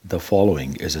The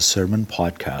following is a sermon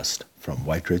podcast from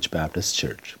White Ridge Baptist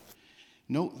Church.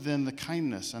 Note then the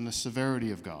kindness and the severity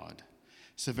of God.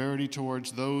 Severity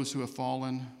towards those who have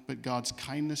fallen, but God's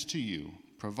kindness to you,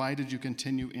 provided you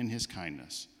continue in his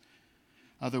kindness.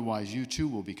 Otherwise you too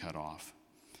will be cut off.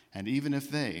 And even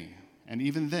they,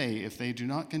 if they do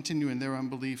not continue in their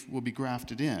unbelief, will be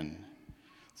grafted in.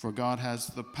 For God has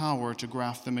the power to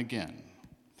graft them again.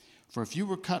 For if you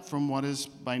were cut from what is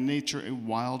by nature a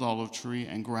wild olive tree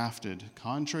and grafted,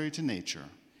 contrary to nature,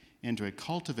 into a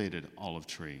cultivated olive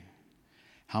tree,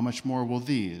 how much more will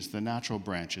these, the natural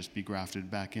branches, be grafted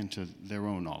back into their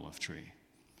own olive tree?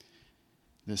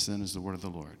 This then is the word of the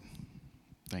Lord.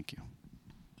 Thank you.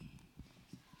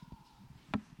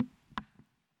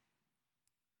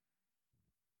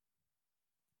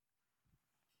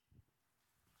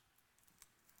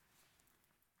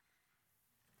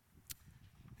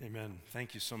 Amen.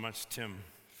 Thank you so much, Tim,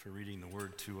 for reading the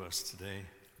word to us today.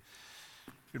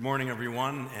 Good morning,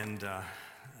 everyone, and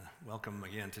welcome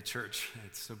again to church.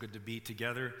 It's so good to be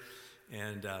together.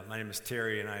 And my name is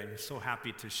Terry, and I'm so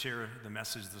happy to share the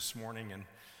message this morning. And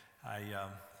I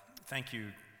thank you,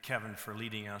 Kevin, for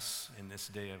leading us in this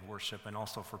day of worship, and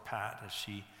also for Pat as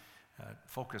she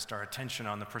focused our attention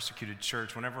on the persecuted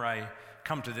church. Whenever I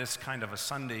come to this kind of a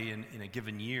Sunday in a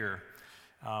given year,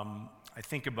 I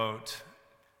think about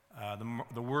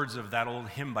the words of that old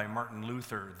hymn by Martin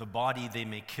Luther, "The body they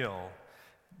may kill,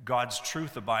 God's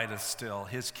truth abideth still,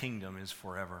 his kingdom is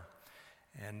forever."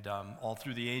 And all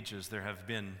through the ages there have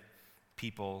been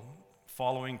people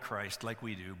following Christ like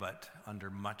we do, but under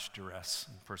much duress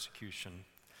and persecution.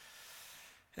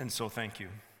 And so thank you.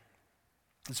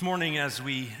 This morning, as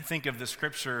we think of the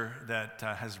scripture that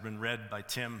has been read by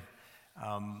Tim,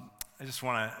 I just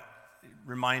want to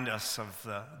remind us of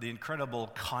the incredible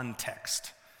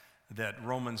context that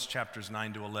Romans chapters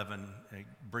 9 to 11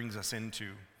 brings us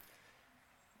into.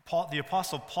 The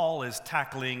Apostle Paul is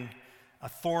tackling a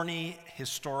thorny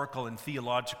historical and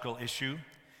theological issue.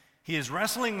 He is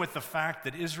wrestling with the fact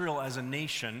that Israel as a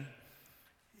nation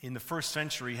in the first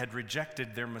century had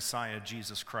rejected their Messiah,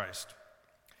 Jesus Christ.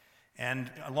 And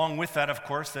along with that, of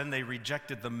course, then they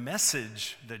rejected the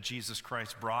message that Jesus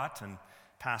Christ brought and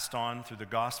passed on through the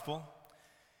gospel.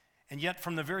 And yet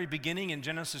from the very beginning in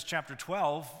Genesis chapter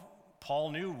 12,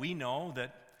 we know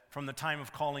that from the time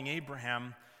of calling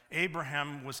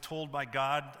Abraham was told by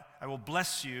God, "I will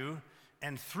bless you,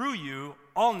 and through you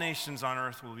all nations on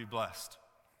earth will be blessed."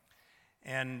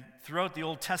 And throughout the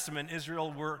Old Testament,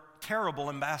 Israel were terrible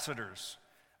ambassadors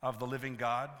of the living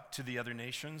God to the other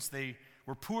nations. They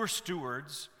were poor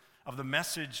stewards of the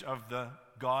message of the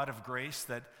God of grace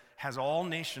that has all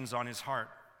nations on his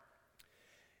heart.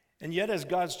 And yet, as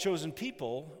God's chosen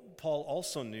people, Paul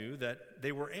also knew that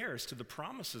they were heirs to the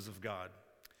promises of God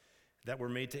that were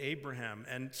made to Abraham.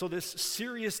 And so this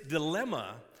serious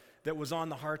dilemma that was on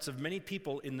the hearts of many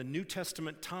people in the New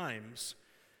Testament times,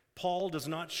 Paul does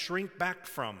not shrink back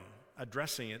from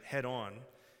addressing it head on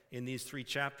in these 3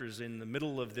 chapters in the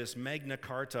middle of this Magna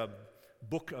Carta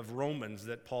book of Romans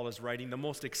that Paul is writing, the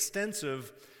most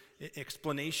extensive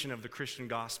explanation of the Christian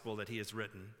gospel that he has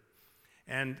written.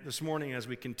 And this morning, as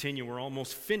we continue, we're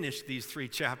almost finished these 3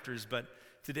 chapters, but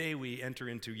today we enter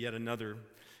into yet another.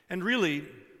 And really,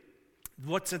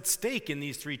 what's at stake in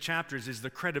these 3 chapters is the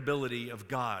credibility of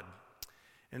God.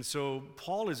 And so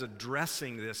Paul is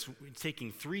addressing this,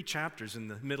 taking 3 chapters in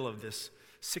the middle of this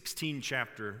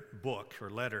 16-chapter book or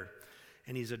letter,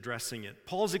 and he's addressing it.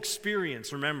 Paul's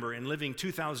experience, remember, in living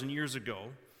 2,000 years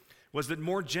ago, was that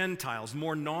more Gentiles,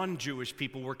 more non-Jewish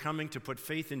people were coming to put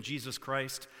faith in Jesus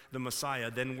Christ, the Messiah,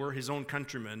 than were his own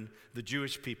countrymen, the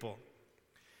Jewish people.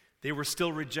 They were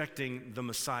still rejecting the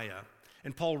Messiah.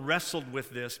 And Paul wrestled with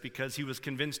this because he was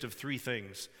convinced of 3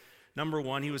 things. Number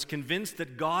 1, he was convinced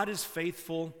that God is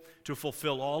faithful to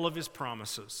fulfill all of his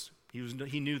promises.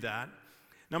 He knew that.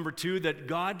 Number 2, that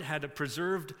God had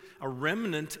preserved a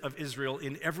remnant of Israel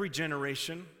in every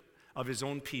generation of his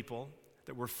own people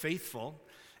that were faithful.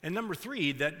 And number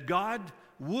 3, that God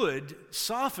would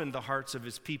soften the hearts of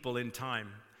his people in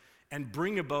time and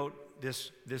bring about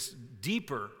this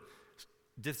deeper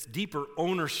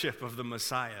ownership of the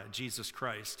Messiah, Jesus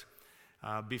Christ,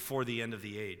 before the end of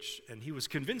the age. And he was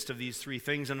convinced of these 3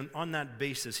 things, and on that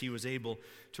basis he was able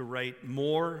to write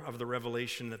more of the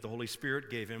revelation that the Holy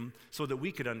Spirit gave him so that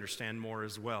we could understand more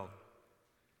as well.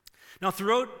 Now,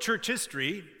 throughout church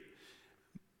history,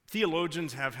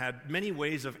 theologians have had many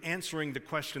ways of answering the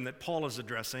question that Paul is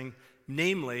addressing,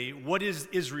 namely, what is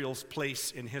Israel's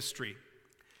place in history?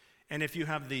 And if you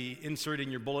have the insert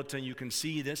in your bulletin, you can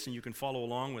see this and you can follow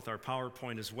along with our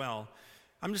PowerPoint as well.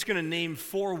 I'm just going to name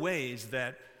 4 ways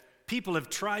that people have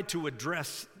tried to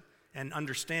address and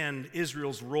understand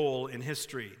Israel's role in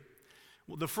history.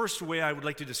 Well, the first way I would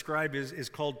like to describe is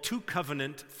called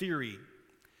two-covenant theory.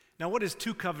 Now, what is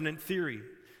two-covenant theory?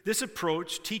 This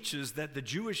approach teaches that the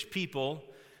Jewish people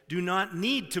do not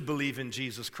need to believe in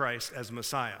Jesus Christ as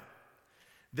Messiah.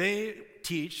 They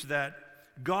teach that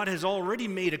God has already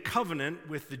made a covenant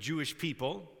with the Jewish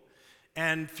people,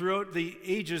 and throughout the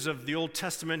ages of the Old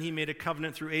Testament, he made a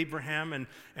covenant through Abraham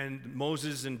and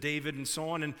Moses and David and so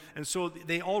on. And so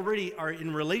they already are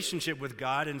in relationship with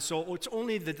God, and so it's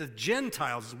only that the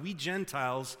Gentiles, we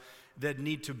Gentiles, that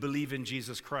need to believe in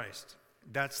Jesus Christ.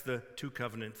 That's the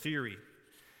two-covenant theory.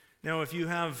 Now, if you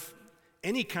have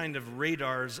any kind of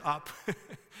radars up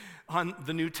on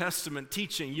the New Testament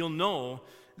teaching, you'll know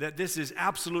that this is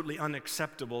absolutely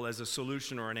unacceptable as a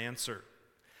solution or an answer.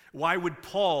 Why would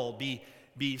Paul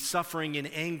be suffering in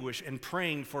anguish and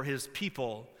praying for his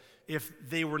people if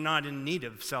they were not in need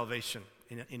of salvation,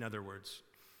 in other words?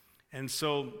 And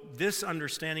so this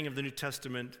understanding of the New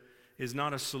Testament is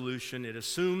not a solution. It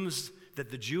assumes that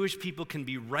the Jewish people can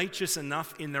be righteous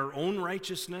enough in their own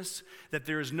righteousness, that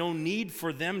there is no need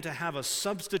for them to have a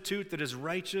substitute that is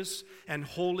righteous and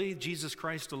holy, Jesus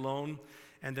Christ alone,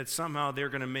 and that somehow they're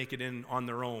going to make it in on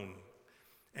their own.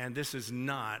 And this is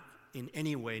not in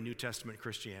any way New Testament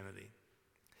Christianity.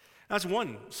 That's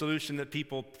one solution that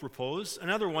people propose.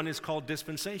 Another one is called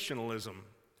dispensationalism.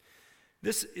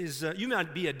 This is, you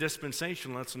might be a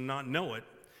dispensationalist and not know it.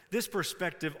 This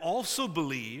perspective also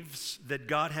believes that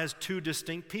God has two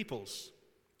distinct peoples.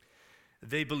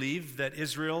 They believe that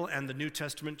Israel and the New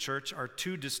Testament church are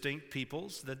two distinct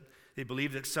peoples, that they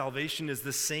believe that salvation is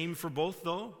the same for both,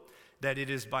 though, that it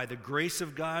is by the grace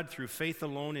of God through faith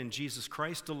alone in Jesus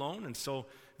Christ alone, and so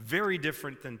very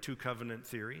different than two-covenant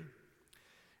theory.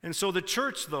 And so the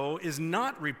church, though, is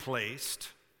not replaced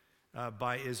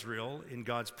by Israel in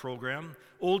God's program.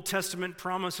 Old Testament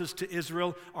promises to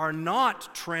Israel are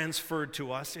not transferred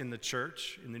to us in the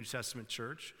church, in the New Testament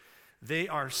church. They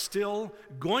are still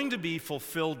going to be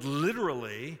fulfilled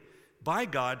literally by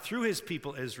God through his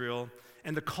people Israel,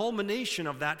 and the culmination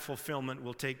of that fulfillment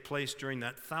will take place during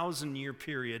that 1,000-year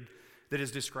period that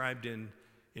is described in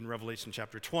Revelation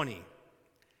chapter 20.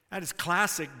 That is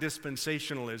classic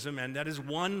dispensationalism, and that is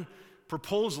one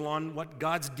proposal on what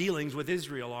God's dealings with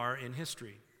Israel are in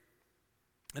history.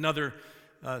 Another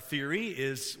theory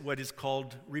is what is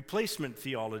called replacement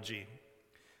theology.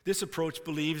 This approach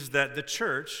believes that the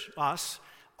church, us,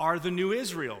 are the new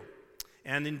Israel,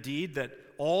 and indeed that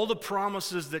all the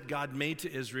promises that God made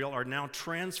to Israel are now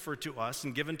transferred to us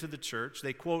and given to the church.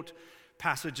 They quote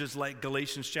passages like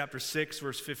Galatians chapter 6,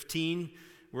 verse 15,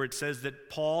 where it says that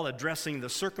Paul, addressing the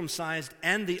circumcised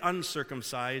and the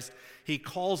uncircumcised, he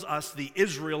calls us the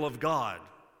Israel of God.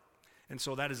 And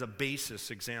so that is a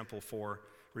basis example for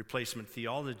replacement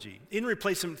theology. In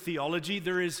replacement theology,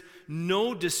 there is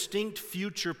no distinct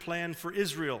future plan for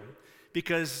Israel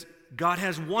because God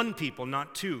has one people,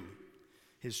 not two,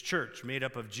 his church, made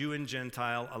up of Jew and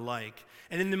Gentile alike.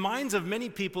 And in the minds of many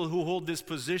people who hold this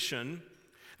position,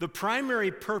 the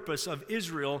primary purpose of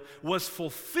Israel was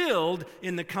fulfilled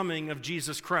in the coming of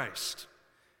Jesus Christ.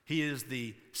 He is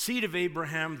the seed of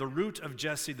Abraham, the root of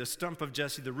Jesse, the stump of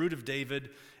Jesse, the root of David,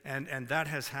 and that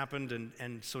has happened,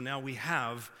 and so now we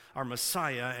have our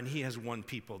Messiah, and he has one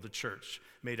people, the church,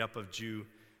 made up of Jew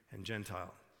and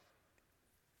Gentile.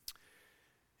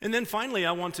 And then finally,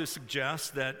 I want to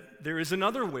suggest that there is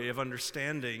another way of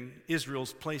understanding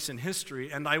Israel's place in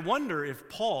history, and I wonder if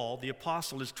Paul, the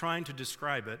apostle, is trying to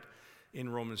describe it in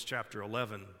Romans chapter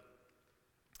 11.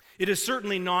 It is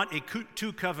certainly not a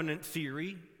two-covenant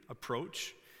theory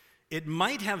approach. It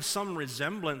might have some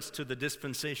resemblance to the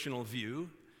dispensational view.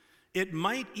 It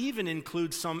might even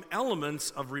include some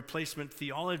elements of replacement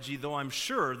theology, though I'm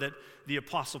sure that the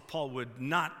apostle Paul would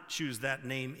not choose that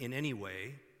name in any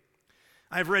way.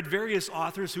 I've read various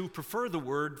authors who prefer the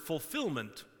word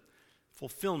fulfillment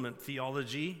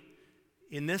theology.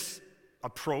 In this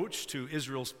approach to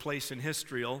Israel's place in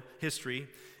history,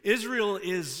 Israel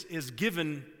is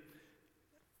given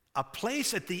a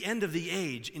place at the end of the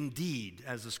age, indeed,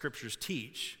 as the scriptures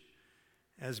teach,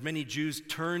 as many Jews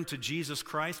turn to Jesus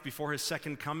Christ before his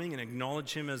second coming and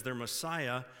acknowledge him as their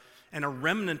Messiah, and a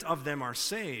remnant of them are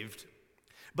saved.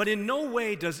 But in no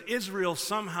way does Israel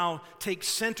somehow take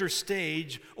center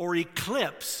stage or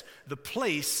eclipse the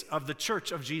place of the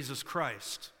church of Jesus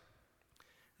Christ.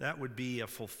 That would be a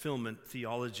fulfillment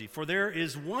theology. For there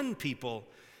is one people.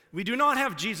 We do not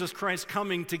have Jesus Christ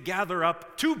coming to gather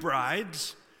up two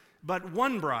brides, but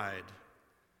one bride,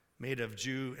 made of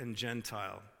Jew and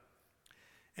Gentile.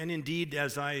 And indeed,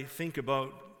 as I think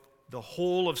about the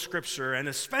whole of Scripture, and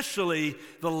especially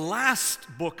the last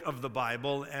book of the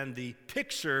Bible and the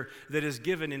picture that is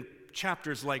given in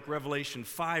chapters like Revelation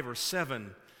 5 or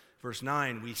 7, verse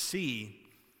 9, we see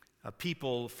a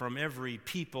people from every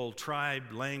people,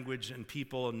 tribe, language, and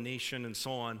people, and nation, and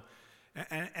so on.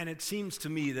 And it seems to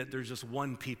me that there's just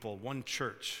one people, one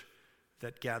church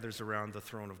that gathers around the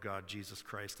throne of God, Jesus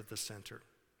Christ, at the center.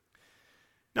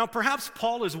 Now, perhaps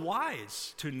Paul is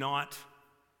wise to not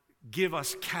give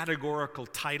us categorical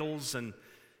titles, and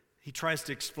he tries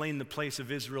to explain the place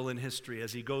of Israel in history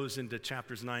as he goes into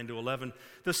chapters 9 to 11.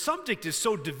 The subject is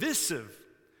so divisive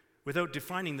without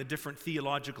defining the different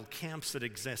theological camps that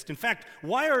exist. In fact,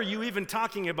 why are you even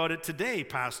talking about it today,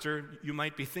 Pastor? You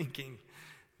might be thinking.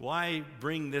 Why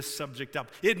bring this subject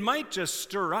up? It might just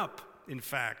stir up, in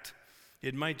fact,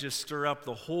 it might just stir up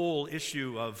the whole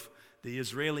issue of the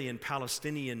Israeli and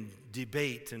Palestinian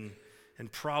debate and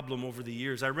problem over the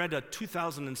years. I read a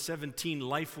 2017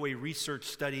 Lifeway research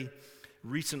study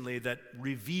recently that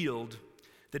revealed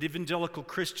that evangelical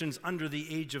Christians under the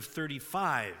age of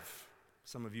 35,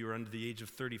 some of you are under the age of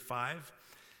 35,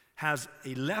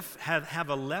 have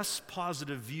a less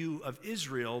positive view of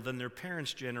Israel than their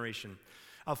parents' generation.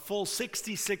 A full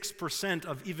 66%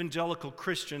 of evangelical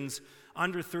Christians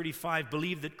under 35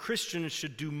 believe that Christians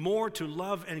should do more to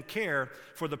love and care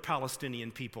for the Palestinian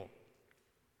people.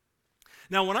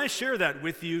 Now, when I share that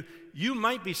with you, you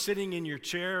might be sitting in your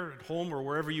chair at home or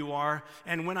wherever you are,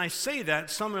 and when I say that,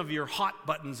 some of your hot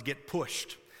buttons get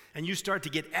pushed, and you start to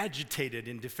get agitated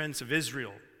in defense of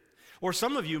Israel. Or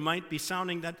some of you might be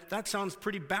sounding that sounds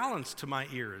pretty balanced to my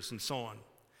ears, and so on.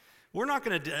 We're not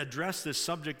going to address this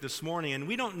subject this morning, and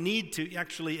we don't need to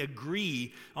actually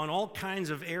agree on all kinds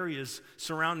of areas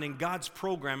surrounding God's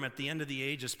program at the end of the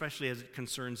age, especially as it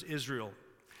concerns Israel.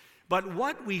 But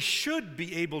what we should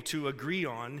be able to agree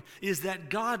on is that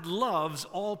God loves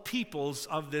all peoples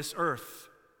of this earth,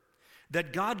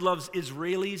 that God loves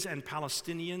Israelis and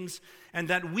Palestinians, and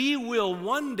that we will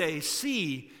one day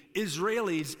see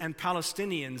Israelis and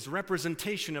Palestinians,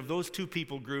 representation of those two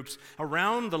people groups,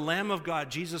 around the Lamb of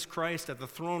God, Jesus Christ, at the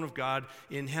throne of God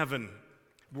in heaven,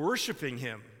 worshiping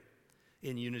Him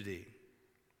in unity.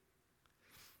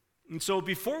 And so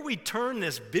before we turn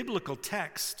this biblical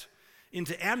text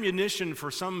into ammunition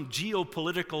for some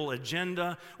geopolitical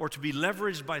agenda or to be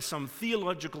leveraged by some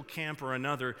theological camp or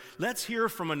another, let's hear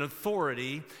from an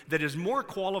authority that is more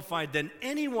qualified than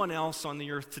anyone else on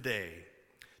the earth today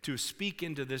to speak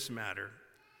into this matter.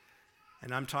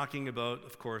 And I'm talking about,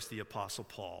 of course, the Apostle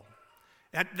Paul.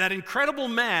 That incredible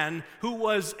man who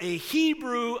was a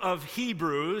Hebrew of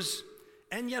Hebrews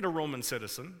and yet a Roman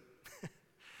citizen,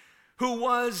 who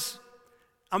was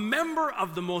a member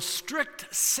of the most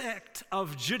strict sect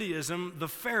of Judaism, the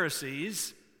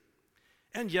Pharisees,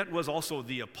 and yet was also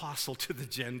the apostle to the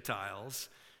Gentiles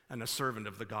and a servant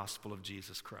of the gospel of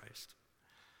Jesus Christ.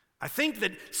 I think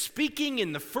that speaking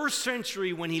in the first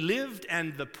century when he lived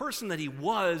and the person that he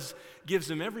was gives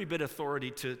him every bit of authority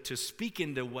to speak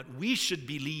into what we should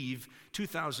believe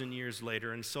 2,000 years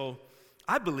later. And so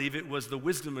I believe it was the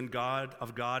wisdom of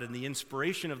God and the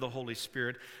inspiration of the Holy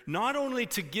Spirit, not only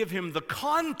to give him the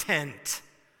content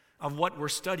of what we're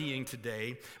studying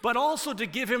today, but also to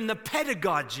give him the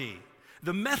pedagogy,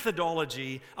 the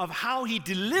methodology of how he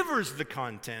delivers the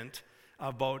content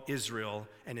about Israel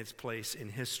and its place in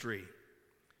history.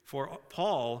 For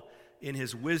Paul, in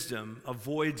his wisdom,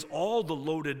 avoids all the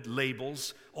loaded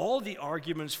labels, all the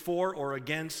arguments for or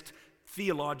against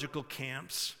theological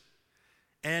camps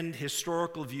and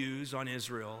historical views on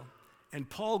Israel, and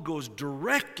Paul goes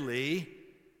directly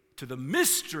to the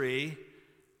mystery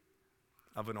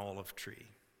of an olive tree.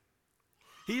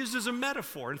 He uses a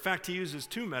metaphor. In fact, he uses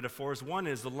two metaphors. One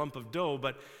is the lump of dough,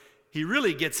 but he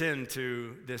really gets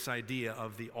into this idea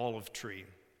of the olive tree.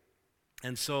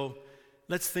 And so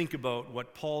let's think about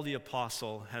what Paul the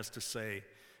Apostle has to say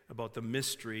about the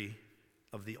mystery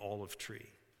of the olive tree.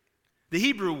 The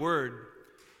Hebrew word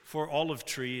for olive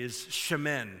tree is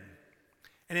shemen,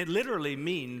 and it literally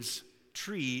means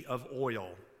tree of oil.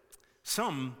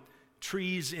 Some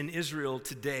trees in Israel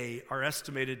today are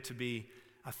estimated to be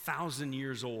 1,000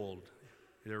 years old,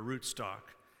 their rootstock,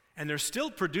 and they're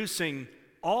still producing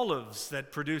olives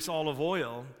that produce olive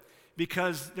oil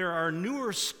because there are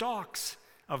newer stalks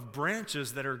of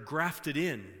branches that are grafted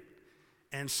in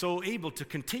and so able to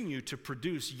continue to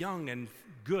produce young and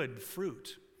good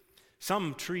fruit.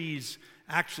 Some trees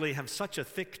actually have such a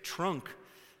thick trunk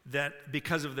that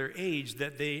because of their age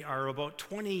that they are about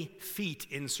 20 feet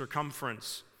in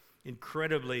circumference,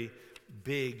 incredibly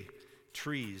big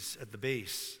trees at the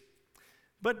base.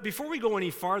 But before we go any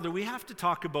farther, we have to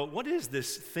talk about what is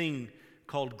this thing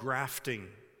called grafting.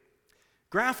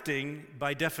 Grafting,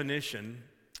 by definition,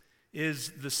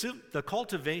 is the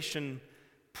cultivation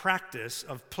practice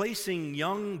of placing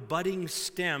young budding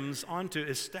stems onto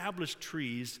established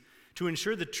trees to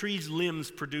ensure the tree's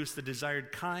limbs produce the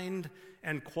desired kind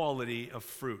and quality of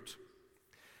fruit.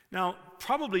 Now,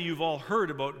 probably you've all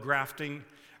heard about grafting.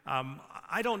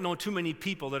 I don't know too many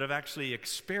people that have actually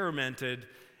experimented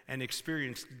and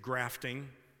experienced grafting.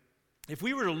 If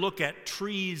we were to look at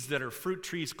trees that are fruit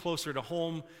trees closer to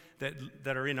home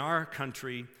that are in our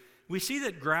country, we see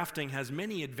that grafting has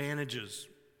many advantages.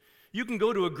 You can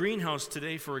go to a greenhouse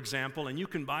today, for example, and you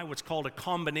can buy what's called a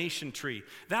combination tree.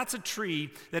 That's a tree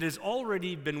that has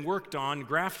already been worked on,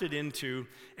 grafted into,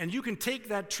 and you can take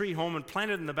that tree home and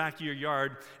plant it in the back of your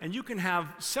yard, and you can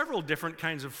have several different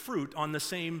kinds of fruit on the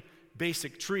same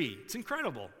basic tree. It's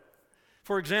incredible.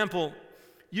 For example,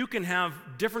 you can have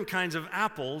different kinds of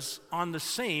apples on the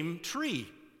same tree.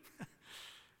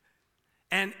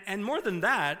 And more than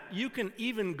that, you can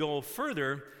even go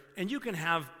further, and you can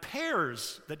have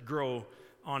pears that grow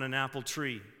on an apple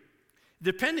tree,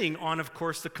 depending on, of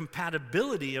course, the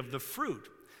compatibility of the fruit.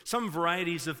 Some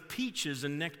varieties of peaches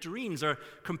and nectarines are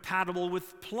compatible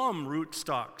with plum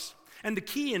rootstocks. And the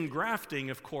key in grafting,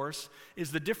 of course,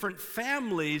 is the different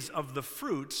families of the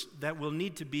fruits that will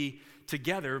need to be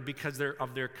together because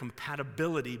of their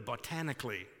compatibility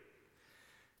botanically.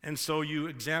 And so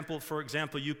for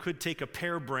example, you could take a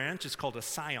pear branch, it's called a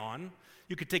scion.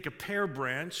 You could take a pear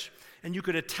branch and you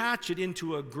could attach it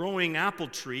into a growing apple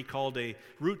tree called a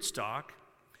rootstock.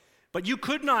 But you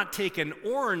could not take an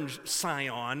orange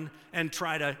scion and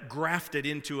try to graft it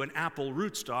into an apple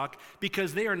rootstock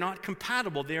because they are not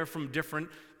compatible. They are from different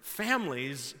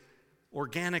families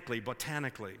organically,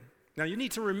 botanically. Now, you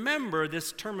need to remember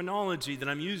this terminology that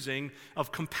I'm using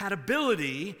of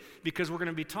compatibility because we're going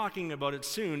to be talking about it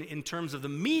soon in terms of the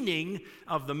meaning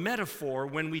of the metaphor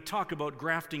when we talk about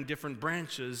grafting different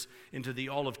branches into the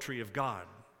olive tree of God.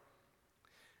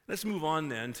 Let's move on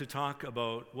then to talk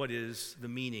about what is the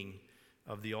meaning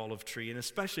of the olive tree, and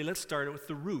especially let's start with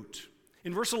the root.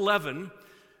 In verse 11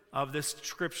 of this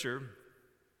scripture,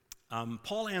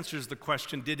 Paul answers the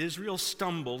question, did Israel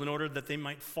stumble in order that they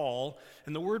might fall?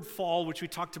 And the word fall, which we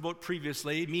talked about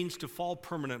previously, means to fall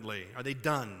permanently. Are they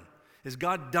done? Is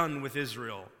God done with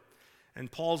Israel? And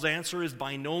Paul's answer is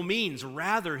by no means.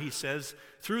 Rather, he says,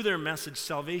 through their message,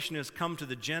 salvation has come to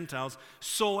the Gentiles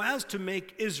so as to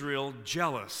make Israel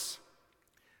jealous.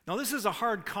 Now, this is a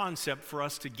hard concept for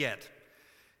us to get.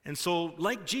 And so,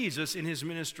 like Jesus in his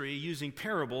ministry using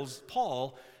parables,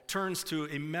 Paul turns to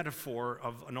a metaphor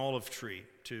of an olive tree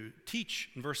to teach.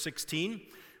 In verse 16,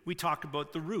 we talk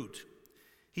about the root.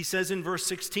 He says in verse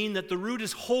 16 that the root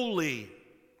is holy.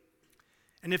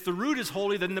 And if the root is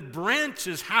holy, then the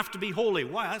branches have to be holy.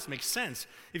 Wow, that makes sense.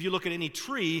 If you look at any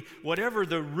tree, whatever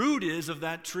the root is of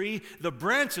that tree, the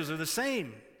branches are the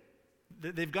same.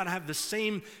 They've got to have the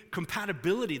same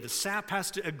compatibility. The sap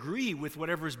has to agree with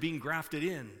whatever is being grafted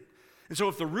in. And so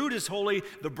if the root is holy,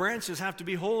 the branches have to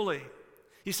be holy.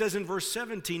 He says in verse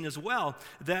 17 as well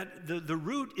that the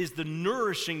root is the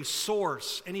nourishing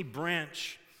source. Any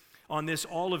branch on this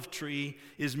olive tree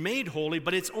is made holy,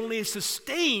 but it's only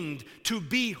sustained to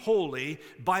be holy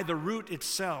by the root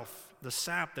itself, the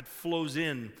sap that flows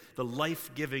in, the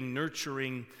life-giving,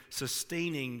 nurturing,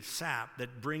 sustaining sap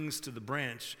that brings to the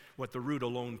branch what the root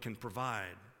alone can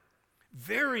provide.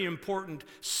 Very important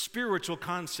spiritual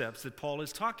concepts that Paul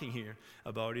is talking here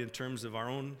about in terms of our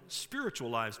own spiritual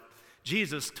lives.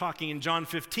 Jesus, talking in John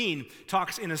 15,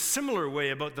 talks in a similar way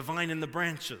about the vine and the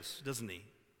branches, doesn't he?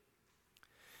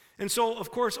 And so, of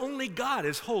course, only God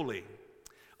is holy.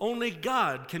 Only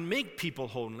God can make people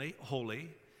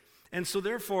holy. And so,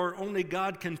 therefore, only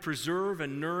God can preserve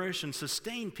and nourish and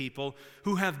sustain people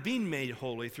who have been made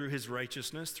holy through his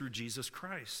righteousness, through Jesus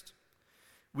Christ.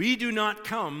 We do not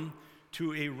come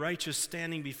to a righteous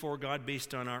standing before God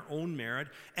based on our own merit,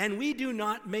 and we do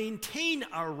not maintain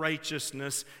our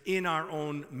righteousness in our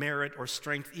own merit or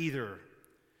strength either.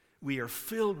 We are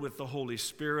filled with the Holy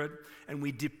Spirit, and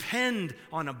we depend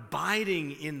on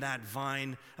abiding in that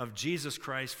vine of Jesus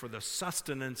Christ for the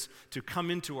sustenance to come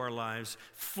into our lives,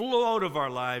 flow out of our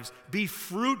lives, be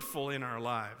fruitful in our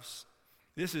lives.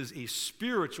 This is a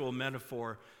spiritual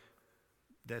metaphor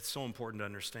that's so important to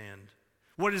understand.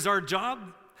 What is our job?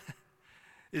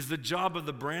 Is the job of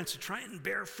the branch to try and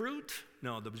bear fruit?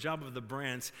 No, the job of the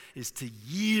branch is to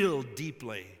yield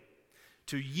deeply,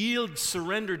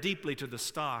 surrender deeply to the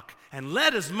stalk, and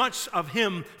let as much of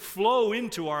him flow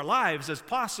into our lives as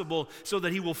possible so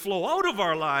that he will flow out of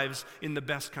our lives in the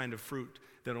best kind of fruit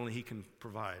that only he can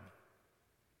provide.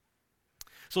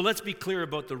 So let's be clear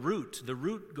about the root. The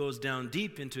root goes down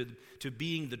deep into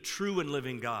being the true and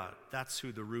living God. That's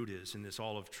who the root is in this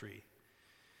olive tree.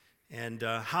 And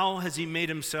how has he made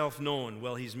himself known?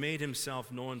 Well, he's made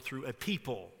himself known through a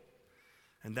people.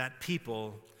 And that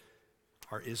people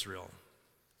are Israel.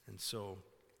 And so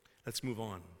let's move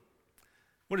on.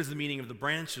 What is the meaning of the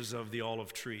branches of the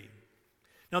olive tree?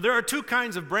 Now, there are two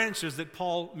kinds of branches that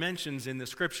Paul mentions in the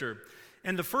scripture.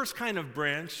 And the first kind of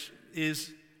branch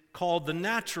is called the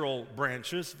natural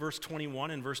branches, verse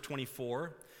 21 and verse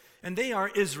 24. And they are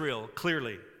Israel,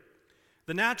 clearly.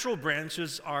 The natural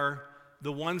branches are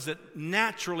the ones that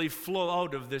naturally flow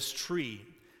out of this tree.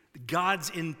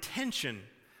 God's intention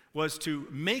was to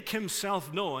make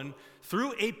himself known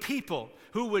through a people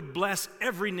who would bless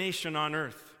every nation on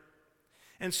earth.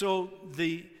 And so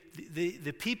the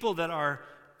people that are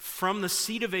from the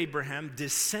seed of Abraham,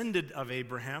 descended of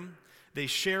Abraham, they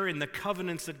share in the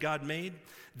covenants that God made.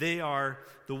 They are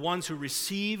the ones who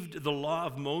received the law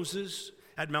of Moses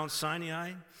at Mount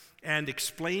Sinai and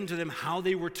explained to them how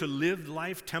they were to live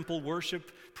life, temple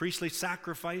worship, priestly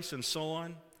sacrifice, and so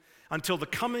on, until the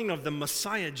coming of the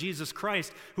Messiah, Jesus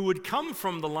Christ, who would come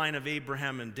from the line of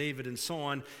Abraham and David and so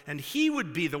on, and he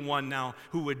would be the one now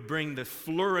who would bring the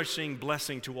flourishing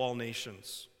blessing to all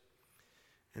nations.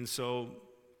 And so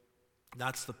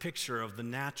that's the picture of the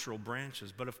natural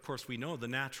branches. But of course, we know the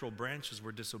natural branches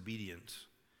were disobedient.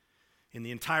 In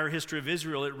the entire history of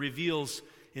Israel, it reveals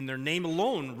in their name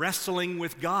alone, wrestling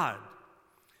with God.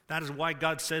 That is why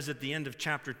God says at the end of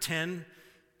chapter 10,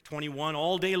 21,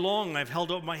 all day long I've held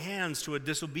out my hands to a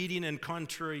disobedient and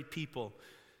contrary people.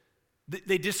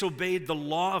 They disobeyed the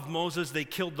law of Moses. They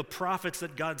killed the prophets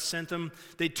that God sent them.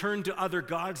 They turned to other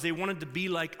gods. They wanted to be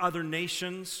like other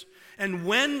nations. And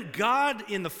when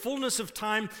God, in the fullness of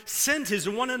time, sent his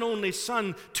one and only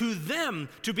Son to them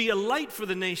to be a light for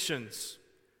the nations,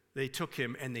 they took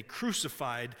him and they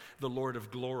crucified the Lord of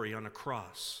glory on a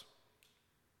cross.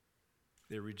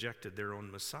 They rejected their own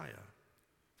Messiah.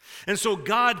 And so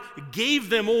God gave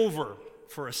them over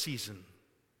for a season.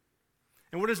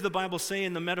 And what does the Bible say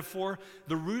in the metaphor?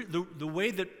 The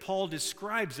way that Paul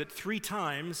describes it 3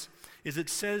 times is it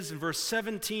says in verse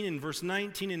 17, in verse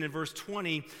 19, and in verse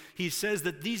 20, he says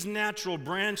that these natural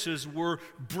branches were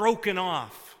broken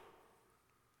off.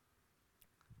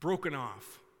 Broken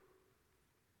off.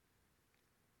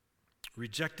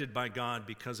 Rejected by God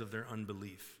because of their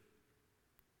unbelief.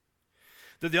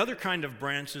 The other kind of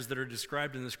branches that are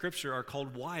described in the scripture are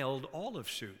called wild olive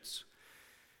shoots.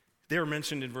 They are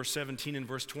mentioned in verse 17 and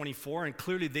verse 24, and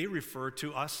clearly they refer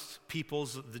to us,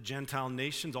 peoples of the Gentile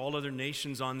nations, all other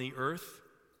nations on the earth.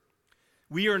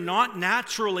 We are not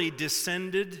naturally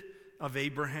descended of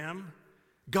Abraham.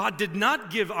 God did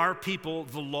not give our people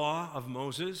the law of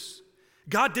Moses.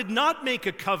 God did not make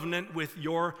a covenant with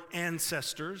your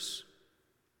ancestors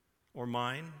or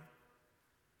mine.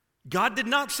 God did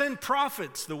not send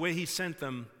prophets the way he sent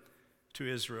them to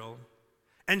Israel.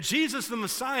 And Jesus the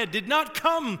Messiah did not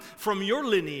come from your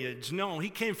lineage. No, he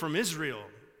came from Israel,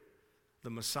 the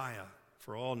Messiah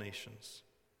for all nations.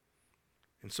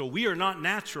 And so we are not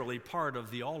naturally part of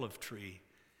the olive tree.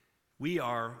 We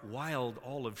are wild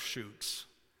olive shoots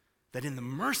that in the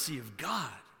mercy of God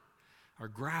are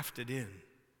grafted in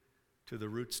to the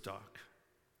rootstock.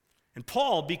 And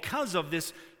Paul, because of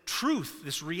this truth,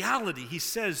 this reality, he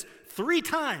says 3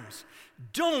 times,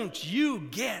 don't you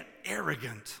get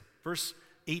arrogant. Verse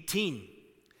 18.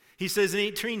 He says in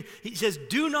 18, he says,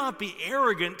 do not be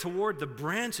arrogant toward the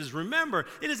branches. Remember,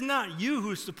 it is not you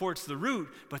who supports the root,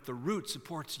 but the root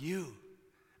supports you.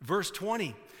 Verse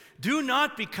 20. Do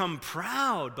not become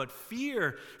proud, but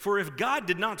fear, for if God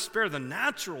did not spare the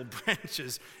natural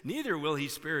branches, neither will he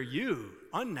spare you,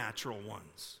 unnatural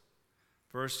ones.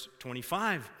 Verse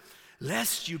 25.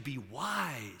 Lest you be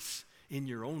wise in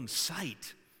your own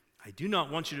sight. I do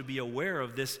not want you to be aware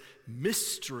of this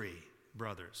mystery,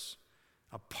 brothers.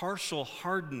 A partial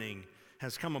hardening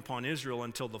has come upon Israel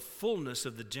until the fullness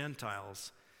of the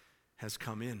Gentiles has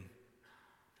come in.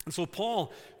 And so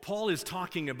Paul is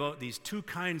talking about these 2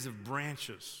 kinds of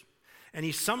branches. And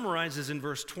he summarizes in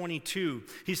verse 22.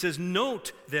 He says,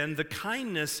 note then the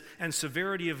kindness and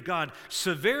severity of God.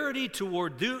 Severity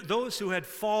toward those who had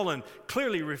fallen,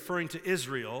 clearly referring to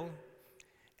Israel,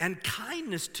 and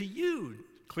kindness to you,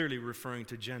 clearly referring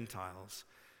to Gentiles,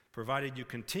 provided you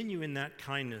continue in that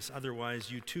kindness, otherwise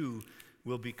you too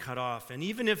will be cut off. And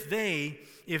even if they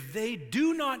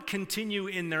do not continue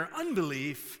in their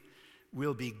unbelief,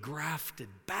 will be grafted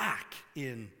back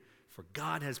in. For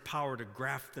God has power to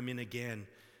graft them in again.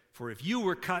 For if you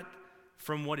were cut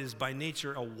from what is by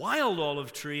nature a wild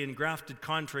olive tree and grafted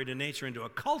contrary to nature into a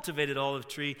cultivated olive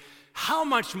tree, how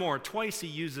much more? Twice he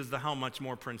uses the how much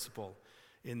more principle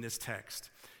in this text.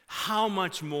 How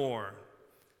much more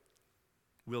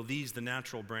will these, the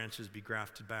natural branches, be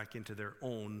grafted back into their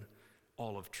own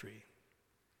olive tree?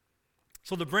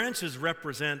 So the branches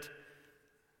represent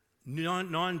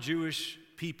non-Jewish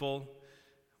people,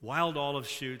 wild olive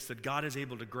shoots that God is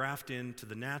able to graft into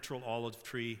the natural olive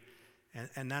tree,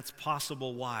 and that's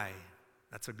possible. Why?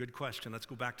 That's a good question. Let's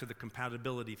go back to the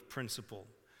compatibility principle.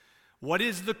 What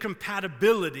is the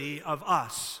compatibility of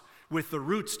us with the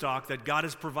rootstock that God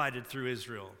has provided through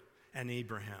Israel and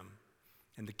Abraham?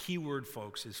 And the key word,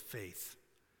 folks, is faith.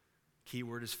 Key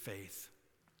word is faith.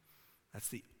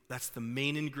 That's the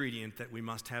main ingredient that we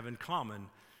must have in common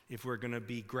if we're going to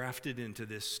be grafted into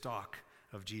this stock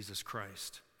of Jesus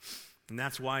Christ. And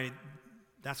that's why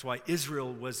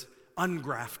Israel was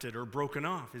ungrafted or broken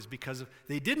off, is because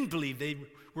they didn't believe. They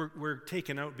were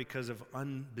taken out because of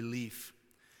unbelief.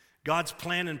 God's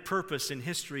plan and purpose in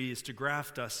history is to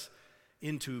graft us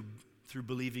into through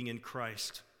believing in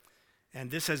Christ. And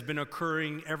this has been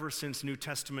occurring ever since New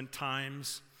Testament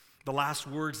times. The last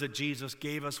words that Jesus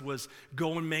gave us was,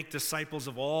 go and make disciples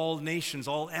of all nations,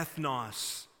 all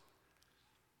ethnos,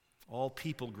 all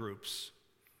people groups.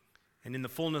 And in the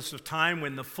fullness of time,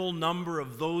 when the full number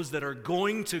of those that are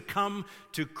going to come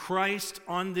to Christ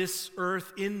on this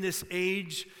earth, in this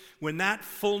age, when that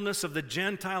fullness of the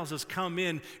Gentiles has come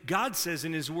in, God says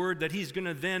in His Word that He's going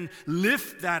to then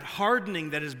lift that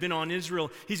hardening that has been on Israel.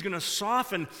 He's going to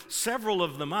soften several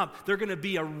of them up. They're going to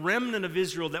be a remnant of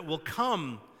Israel that will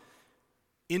come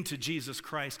into Jesus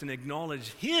Christ and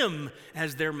acknowledge Him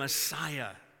as their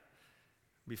Messiah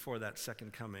before that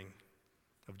second coming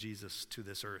of Jesus to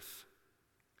this earth.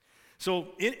 So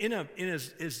in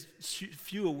as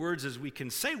few words as we can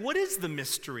say, what is the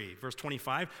mystery? Verse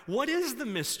 25, what is the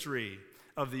mystery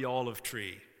of the olive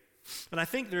tree? And I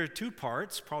think there are two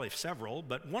parts, probably several,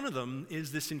 but one of them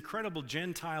is this incredible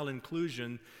Gentile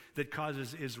inclusion that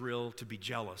causes Israel to be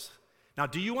jealous. Now,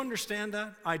 do you understand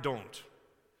that? I don't.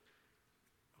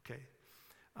 Okay.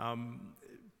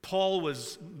 Paul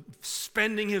was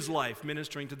spending his life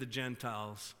ministering to the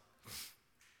Gentiles,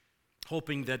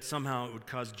 hoping that somehow it would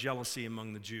cause jealousy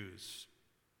among the Jews.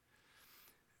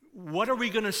 What are we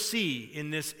going to see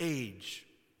in this age?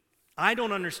 I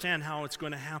don't understand how it's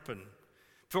going to happen.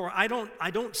 For I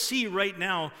don't see right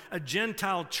now a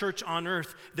Gentile church on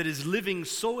earth that is living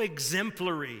so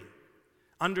exemplary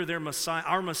under their Messiah,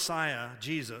 our Messiah,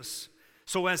 Jesus,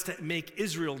 so as to make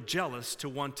Israel jealous to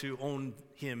want to own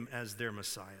Him as their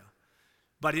Messiah.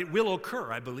 But it will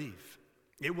occur, I believe.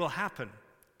 It will happen.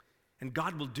 And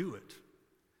God will do it.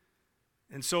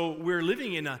 And so we're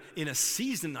living in a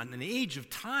season, an age of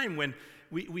time when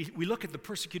we look at the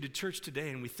persecuted church today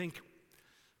and we think,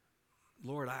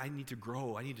 Lord, I need to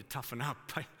grow. I need to toughen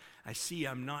up. I see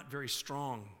I'm not very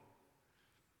strong.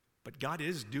 But God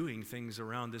is doing things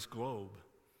around this globe.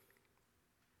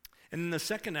 And then the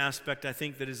second aspect, I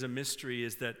think, that is a mystery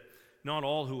is that not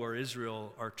all who are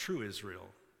Israel are true Israel.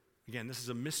 Again, this is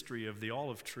a mystery of the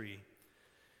olive tree.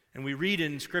 And we read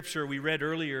in Scripture, we read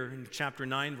earlier in chapter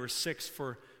 9, verse 6,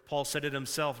 for Paul said it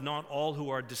himself, not all who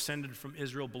are descended from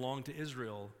Israel belong to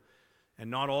Israel, and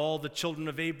not all the children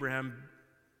of Abraham,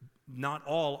 not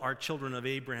all are children of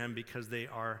Abraham because they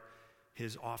are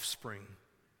his offspring.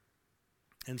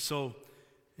 And so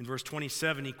in verse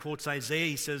 27, he quotes Isaiah,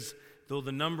 he says, though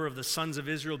the number of the sons of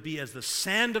Israel be as the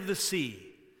sand of the sea,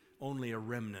 only a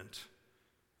remnant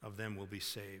of them will be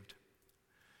saved.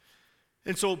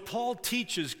 And so Paul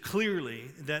teaches clearly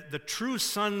that the true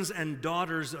sons and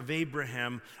daughters of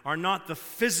Abraham are not the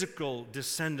physical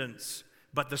descendants,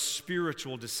 but the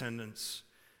spiritual descendants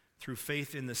through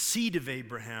faith in the seed of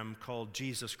Abraham called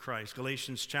Jesus Christ.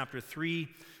 Galatians chapter 3,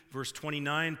 verse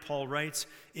 29, Paul writes,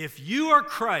 if you are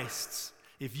Christ's,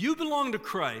 if you belong to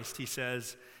Christ, he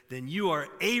says, then you are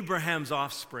Abraham's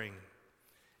offspring,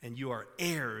 and you are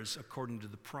heirs according to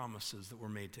the promises that were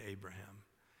made to Abraham.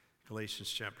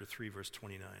 Galatians chapter 3, verse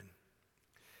 29.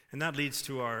 And that leads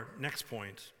to our next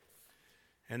point,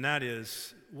 and that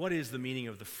is, what is the meaning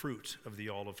of the fruit of the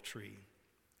olive tree?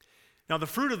 Now, the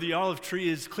fruit of the olive tree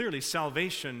is clearly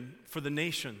salvation for the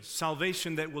nations,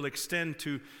 salvation that will extend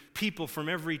to people from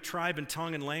every tribe and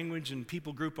tongue and language and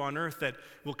people group on earth that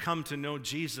will come to know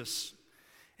Jesus.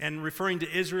 And referring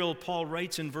to Israel, Paul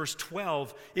writes in verse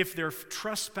 12, if their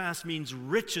trespass means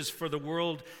riches for the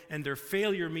world and their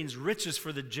failure means riches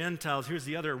for the Gentiles, here's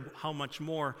the other, how much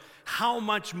more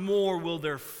will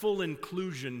their full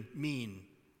inclusion mean?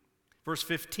 Verse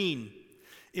 15,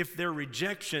 if their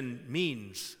rejection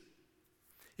means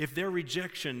If their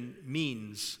rejection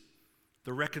means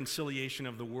the reconciliation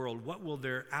of the world, what will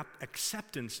their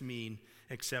acceptance mean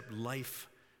except life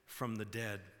from the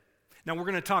dead? Now, we're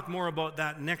going to talk more about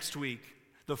that next week,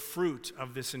 the fruit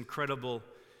of this incredible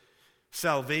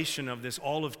salvation of this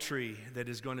olive tree that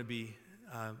is going to be,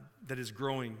 that is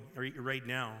growing right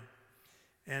now.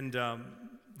 And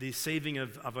the saving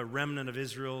of a remnant of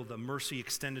Israel, the mercy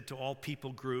extended to all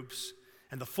people groups,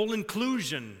 and the full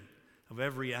inclusion of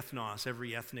every ethnos,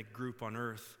 every ethnic group on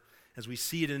earth. As we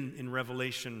see it in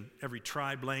Revelation, every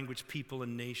tribe, language, people,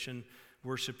 and nation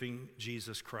worshiping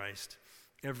Jesus Christ.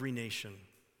 Every nation.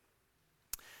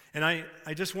 And I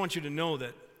just want you to know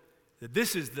that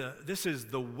this is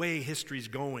the way history's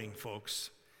going, folks.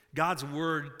 God's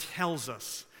word tells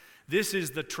us this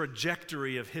is the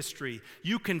trajectory of history.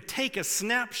 You can take a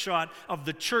snapshot of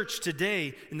the church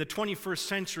today in the 21st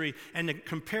century and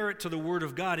compare it to the Word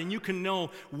of God, and you can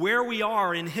know where we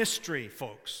are in history,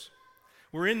 folks.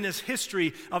 We're in this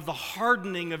history of the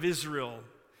hardening of Israel,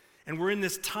 and we're in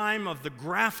this time of the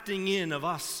grafting in of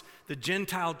us, the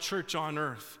Gentile church on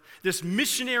earth. This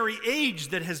missionary age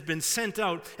that has been sent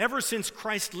out ever since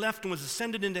Christ left and was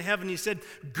ascended into heaven. He said,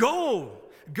 go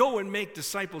and make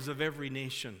disciples of every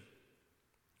nation.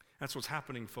 That's what's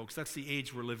happening, folks. That's the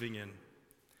age we're living in.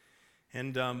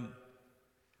 And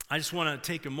I just want to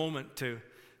take a moment to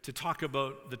talk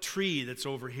about the tree that's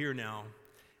over here now.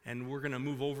 And we're going to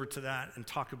move over to that and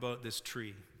talk about this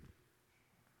tree.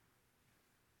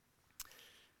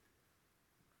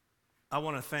 I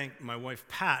want to thank my wife,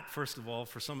 Pat, first of all,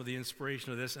 for some of the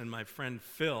inspiration of this, and my friend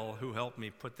Phil, who helped me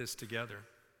put this together.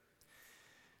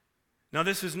 Now,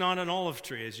 this is not an olive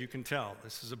tree, as you can tell.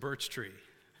 This is a birch tree.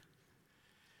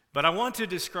 But I want to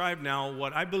describe now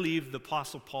what I believe the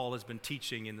Apostle Paul has been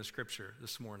teaching in the Scripture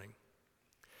this morning.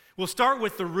 We'll start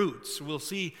with the roots. We'll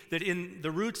see that in the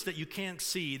roots that you can't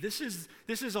see, this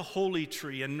is a holy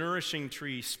tree, a nourishing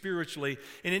tree spiritually,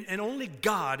 and only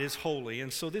God is holy,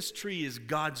 and so this tree is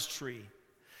God's tree.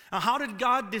 Now, how did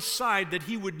God decide that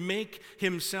he would make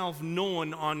himself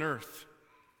known on earth?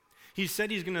 He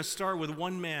said he's going to start with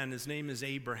one man. His name is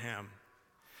Abraham.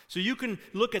 So you can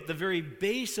look at the very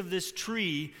base of this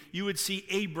tree, you would see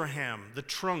Abraham. The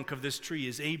trunk of this tree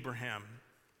is Abraham.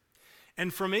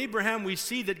 And from Abraham, we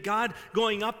see that God,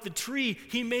 going up the tree,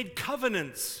 he made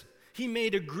covenants. He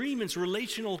made agreements,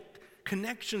 relational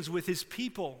connections with his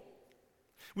people.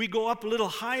 We go up a little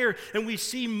higher and we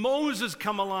see Moses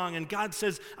come along, and God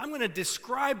says, I'm going to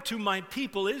describe to my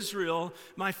people Israel,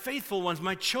 my faithful ones,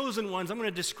 my chosen ones, I'm going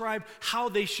to describe how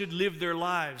they should live their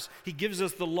lives. He gives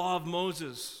us the law of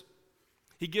Moses.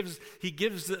 He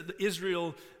gives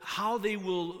Israel how they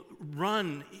will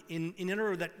run in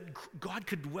order that God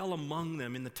could dwell among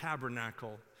them in the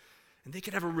tabernacle, and they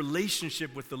could have a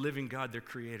relationship with the living God, their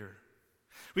creator.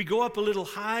 We go up a little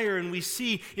higher and we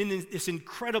see in this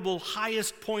incredible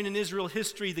highest point in Israel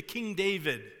history, the King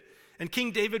David. And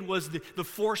King David was the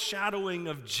foreshadowing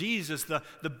of Jesus, the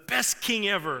best king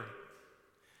ever.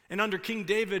 And under King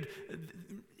David,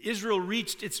 Israel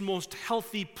reached its most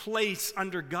healthy place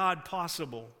under God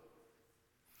possible.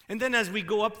 And then as we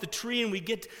go up the tree and we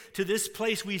get to this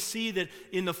place, we see that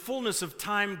in the fullness of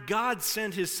time, God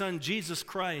sent his son, Jesus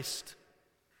Christ.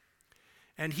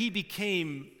 And he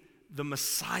became the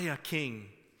Messiah King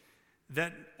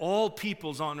that all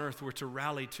peoples on earth were to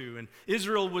rally to. And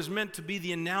Israel was meant to be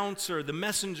the announcer, the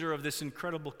messenger of this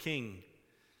incredible king.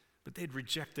 But they'd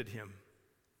rejected him.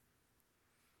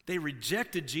 They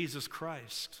rejected Jesus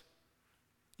Christ,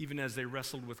 even as they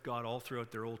wrestled with God all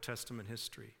throughout their Old Testament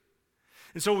history.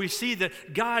 And so we see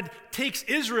that God takes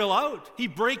Israel out. He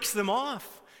breaks them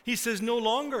off. He says, no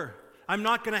longer. I'm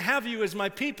not going to have you as my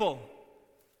people.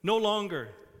 No longer.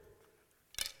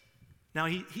 Now,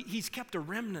 he's kept a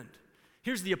remnant.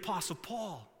 Here's the Apostle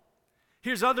Paul.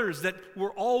 Here's others that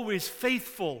were always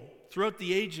faithful throughout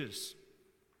the ages.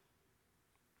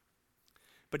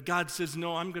 But God says,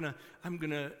 no, I'm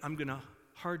gonna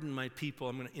harden my people.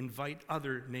 I'm gonna invite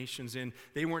other nations in.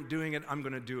 They weren't doing it, I'm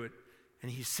gonna do it. And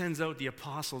he sends out the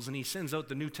apostles, and he sends out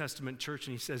the New Testament church,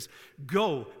 and he says,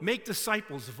 go, make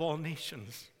disciples of all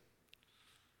nations.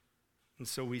 And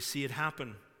so we see it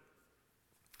happen.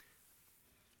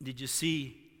 Did you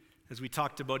see, as we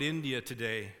talked about India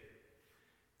today,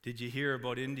 did you hear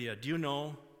about India? Do you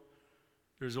know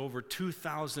there's over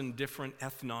 2,000 different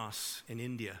ethnos in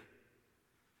India?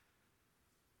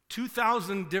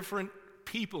 2,000 different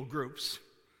people groups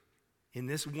in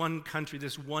this one country,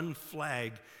 this one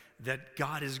flag that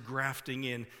God is grafting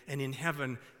in. And in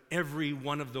heaven, every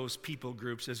one of those people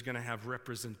groups is going to have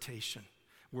representation,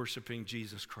 worshiping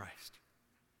Jesus Christ.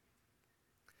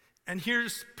 And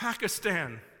here's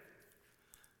Pakistan.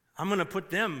 I'm going to put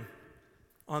them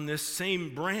on this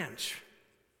same branch.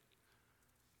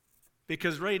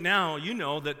 Because right now, you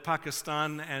know that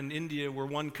Pakistan and India were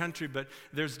one country, but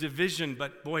there's division.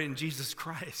 But boy, in Jesus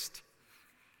Christ,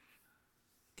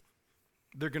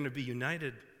 they're going to be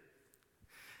united.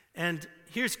 And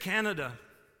here's Canada.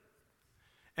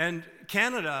 And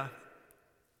Canada,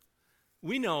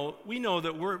 we know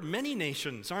that we're many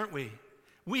nations, aren't we?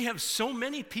 We have so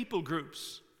many people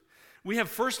groups. We have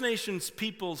First Nations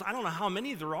peoples, I don't know how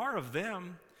many there are of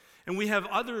them. And we have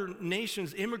other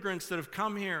nations, immigrants that have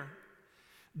come here.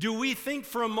 Do we think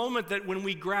for a moment that when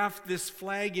we graft this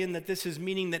flag in, that this is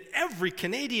meaning that every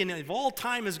Canadian of all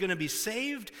time is going to be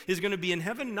saved, is going to be in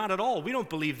heaven? Not at all. We don't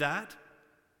believe that.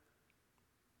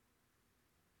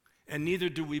 And neither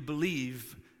do we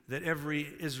believe that every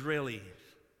Israeli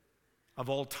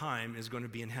of all time is going to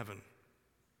be in heaven,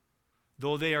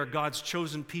 though they are God's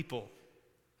chosen people.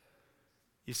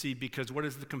 You see, because what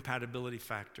is the compatibility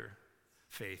factor?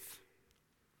 Faith.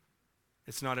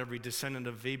 It's not every descendant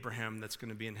of Abraham that's going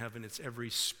to be in heaven. It's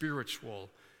every spiritual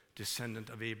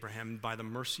descendant of Abraham. By the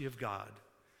mercy of God,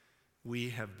 we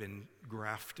have been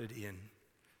grafted in.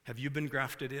 Have you been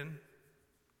grafted in?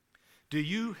 Do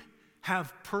you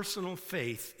have personal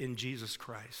faith in Jesus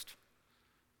Christ?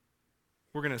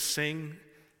 We're going to sing.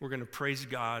 We're going to praise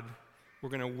God. We're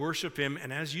going to worship Him.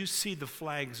 And as you see the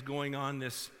flags going on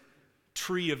this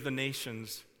tree of the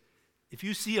nations, if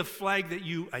you see a flag that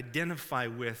you identify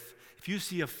with, if you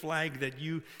see a flag that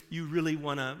you really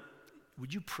want to,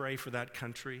 would you pray for that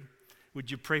country? Would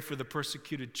you pray for the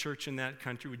persecuted church in that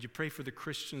country? Would you pray for the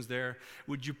Christians there?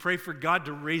 Would you pray for God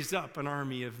to raise up an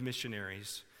army of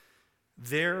missionaries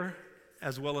there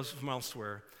as well as from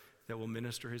elsewhere that will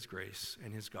minister His grace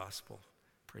and His gospel?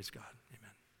 Praise God.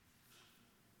 Amen.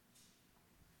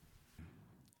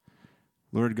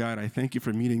 Lord God, I thank You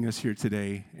for meeting us here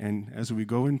today. And as we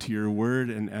go into Your word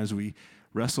and as we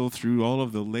wrestle through all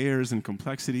of the layers and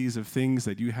complexities of things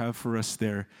that You have for us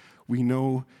there, we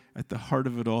know at the heart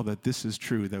of it all that this is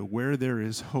true, that where there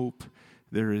is hope,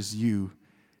 there is You.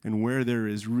 And where there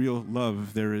is real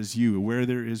love, there is You. Where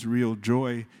there is real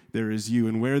joy, there is You.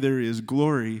 And where there is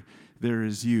glory, there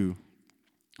is You.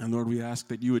 And Lord, we ask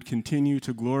that You would continue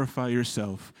to glorify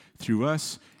Yourself through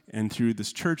us and through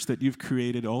this church that You've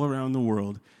created all around the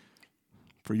world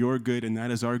for Your good, and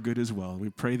that is our good as well. We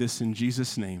pray this in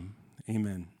Jesus' name.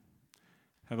 Amen.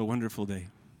 Have a wonderful day.